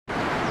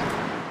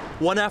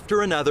One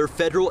after another,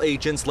 federal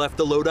agents left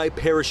the Lodi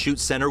Parachute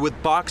Center with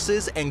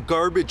boxes and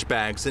garbage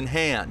bags in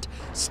hand,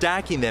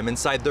 stacking them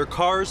inside their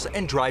cars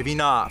and driving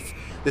off.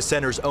 The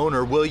center's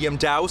owner, William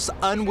Dowse,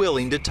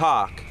 unwilling to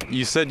talk.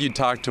 You said you'd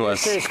talk to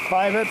us. This is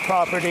private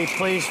property.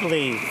 Please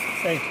leave.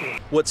 Thank you.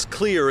 What's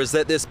clear is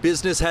that this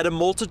business had a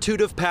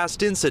multitude of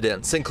past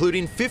incidents,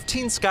 including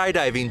 15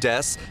 skydiving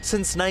deaths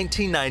since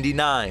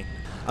 1999.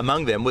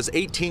 Among them was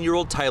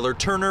 18-year-old Tyler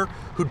Turner,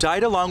 who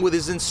died along with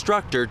his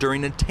instructor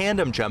during a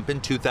tandem jump in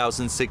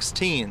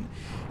 2016.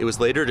 It was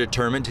later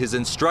determined his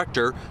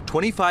instructor,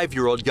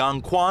 25-year-old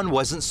Yang Kwan,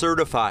 wasn't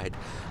certified.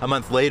 A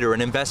month later,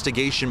 an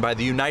investigation by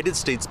the United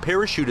States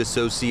Parachute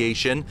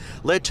Association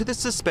led to the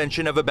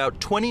suspension of about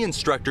 20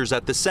 instructors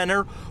at the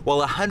center, while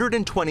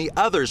 120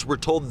 others were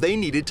told they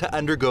needed to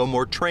undergo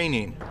more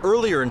training.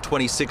 Earlier in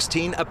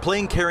 2016, a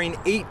plane carrying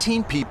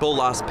 18 people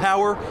lost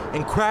power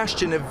and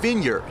crashed in a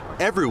vineyard.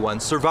 Everyone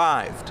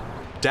survived.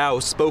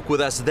 Dowse spoke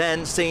with us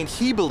then, saying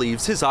he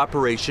believes his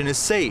operation is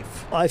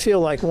safe. I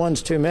feel like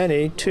one's too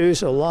many,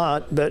 two's a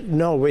lot, but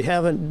no, we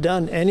haven't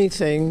done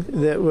anything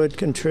that would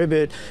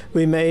contribute.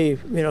 We may,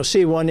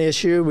 see one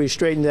issue, we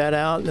straighten that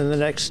out, and the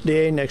next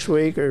day, next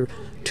week, or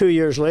 2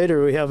 years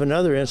later, we have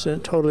another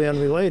incident totally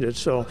unrelated.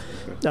 So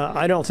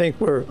I don't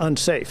think we're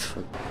unsafe.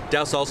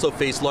 Dowse also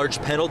faced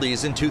large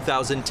penalties in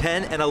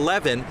 2010 and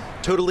 11,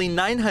 totaling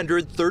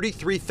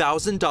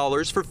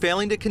 $933,000 for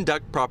failing to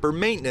conduct proper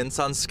maintenance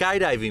on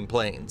skydiving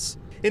planes.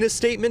 In a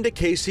statement to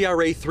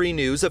KCRA 3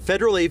 News, a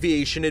Federal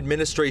Aviation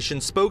Administration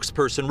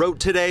spokesperson wrote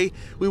today,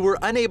 "We were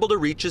unable to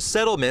reach a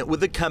settlement with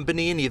the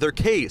company in either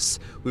case.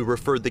 We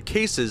referred the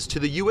cases to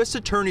the U.S.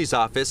 Attorney's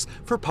Office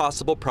for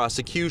possible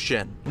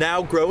prosecution."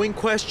 Now growing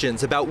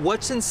questions about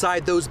what's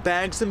inside those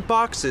bags and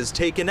boxes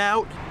taken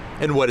out,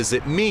 and what does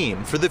it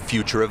mean for the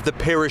future of the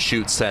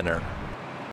Parachute Center.